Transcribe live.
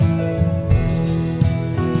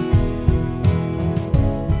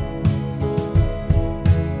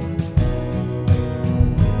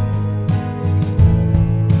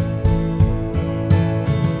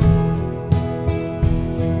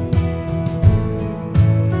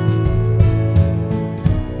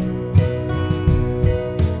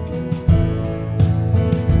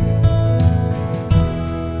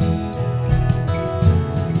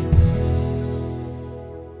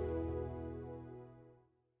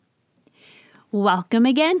Welcome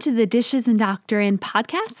again to the Dishes and Doctrine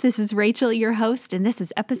podcast. This is Rachel, your host, and this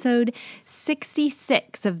is episode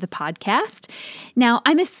 66 of the podcast. Now,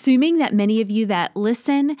 I'm assuming that many of you that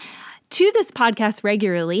listen to this podcast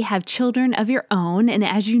regularly have children of your own, and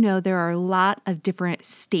as you know, there are a lot of different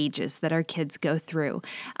stages that our kids go through.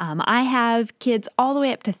 I have kids all the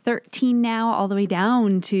way up to 13 now, all the way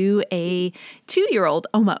down to a 2-year-old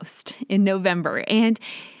almost in November, and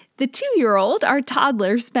the 2-year-old, our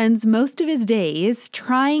toddler, spends most of his days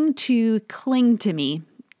trying to cling to me,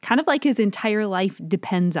 kind of like his entire life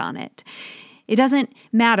depends on it. It doesn't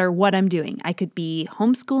matter what I'm doing. I could be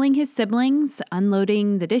homeschooling his siblings,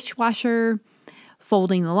 unloading the dishwasher,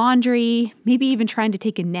 folding the laundry, maybe even trying to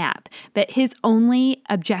take a nap, but his only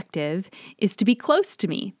objective is to be close to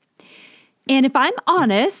me. And if I'm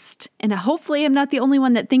honest, and hopefully I'm not the only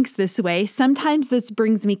one that thinks this way, sometimes this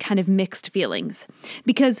brings me kind of mixed feelings.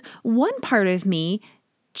 Because one part of me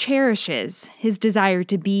cherishes his desire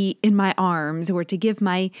to be in my arms or to give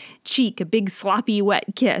my cheek a big sloppy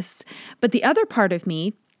wet kiss. But the other part of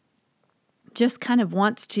me just kind of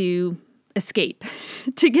wants to escape,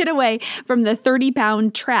 to get away from the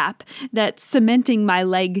 30-pound trap that's cementing my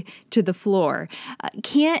leg to the floor.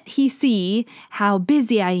 Can't he see how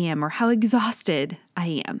busy I am or how exhausted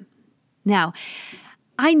I am? Now,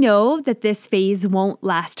 I know that this phase won't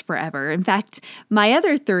last forever. In fact, my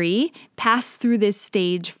other 3 passed through this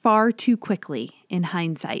stage far too quickly in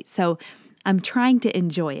hindsight, so I'm trying to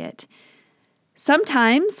enjoy it.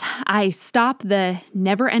 Sometimes I stop the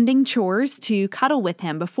never-ending chores to cuddle with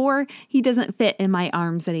him before he doesn't fit in my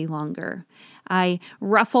arms any longer. I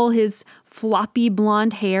ruffle his floppy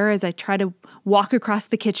blonde hair as I try to walk across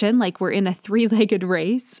the kitchen like we're in a 3-legged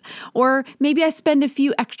race. Or maybe I spend a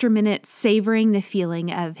few extra minutes savoring the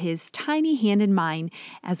feeling of his tiny hand in mine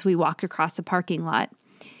as we walk across a parking lot.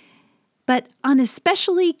 But on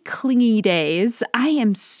especially clingy days, I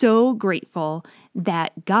am so grateful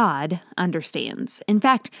that God understands. In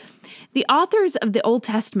fact, the authors of the Old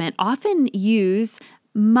Testament often use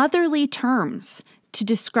motherly terms to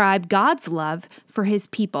describe God's love for his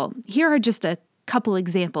people. Here are just a couple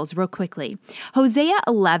examples real quickly. Hosea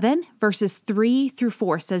 11 verses 3 through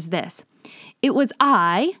 4 says this, "It was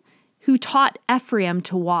I who taught Ephraim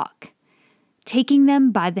to walk, taking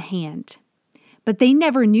them by the hand. But they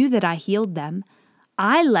never knew that I healed them.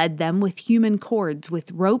 I led them with human cords,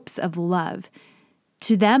 with ropes of love.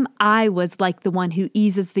 To them I was like the one who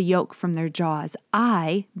eases the yoke from their jaws.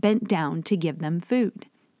 I bent down to give them food."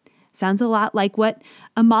 Sounds a lot like what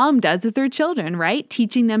a mom does with her children, right?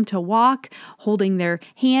 Teaching them to walk, holding their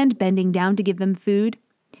hand, bending down to give them food.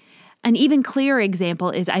 An even clearer example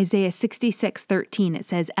is Isaiah 66:13. It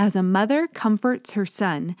says, "As a mother comforts her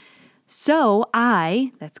son, so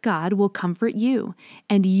I," that's God, "will comfort you,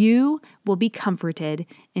 and you will be comforted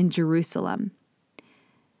in Jerusalem."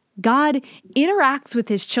 God interacts with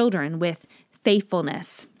his children with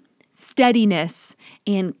faithfulness, steadiness,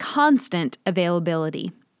 and constant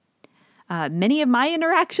availability. Many of my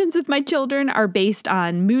interactions with my children are based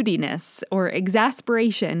on moodiness or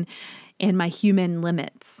exasperation and my human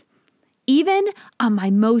limits. Even on my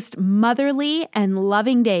most motherly and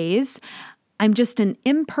loving days, I'm just an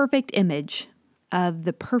imperfect image of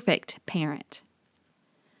the perfect parent.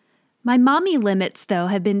 My mommy limits, though,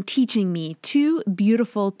 have been teaching me 2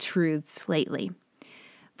 beautiful truths lately.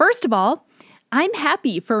 First of all, I'm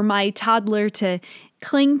happy for my toddler to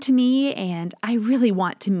cling to me, and I really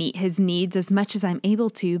want to meet his needs as much as I'm able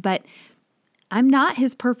to, but I'm not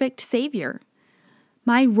his perfect savior.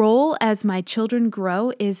 My role as my children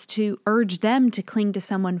grow is to urge them to cling to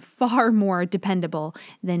someone far more dependable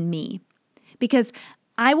than me, because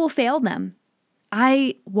I will fail them.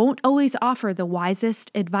 I won't always offer the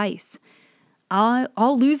wisest advice.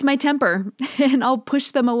 I'll lose my temper and I'll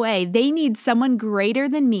push them away. They need someone greater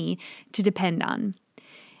than me to depend on.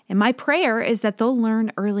 And my prayer is that they'll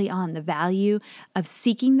learn early on the value of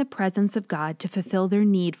seeking the presence of God to fulfill their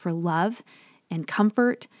need for love and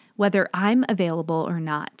comfort, whether I'm available or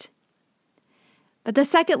not. But the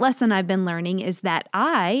second lesson I've been learning is that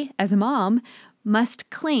I, as a mom, must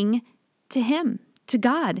cling to him, to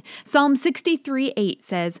God. Psalm 63:8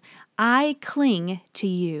 says, "I cling to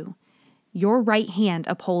you. Your right hand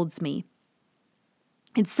upholds me."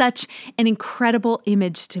 It's such an incredible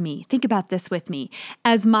image to me. Think about this with me.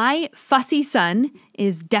 As my fussy son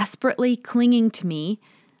is desperately clinging to me,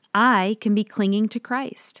 I can be clinging to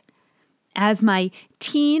Christ. As my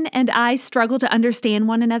teen and I struggle to understand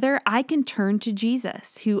one another, I can turn to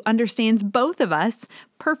Jesus, who understands both of us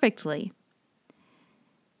perfectly.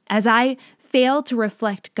 As I fail to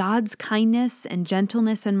reflect God's kindness and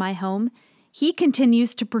gentleness in my home, He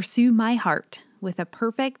continues to pursue my heart with a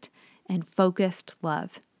perfect and focused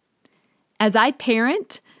love. As I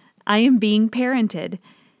parent, I am being parented.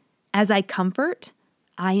 As I comfort,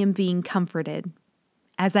 I am being comforted.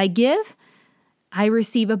 As I give, I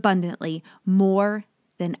receive abundantly more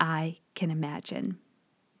than I can imagine.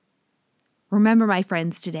 Remember, my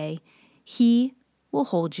friends, today, He will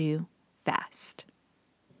hold you fast.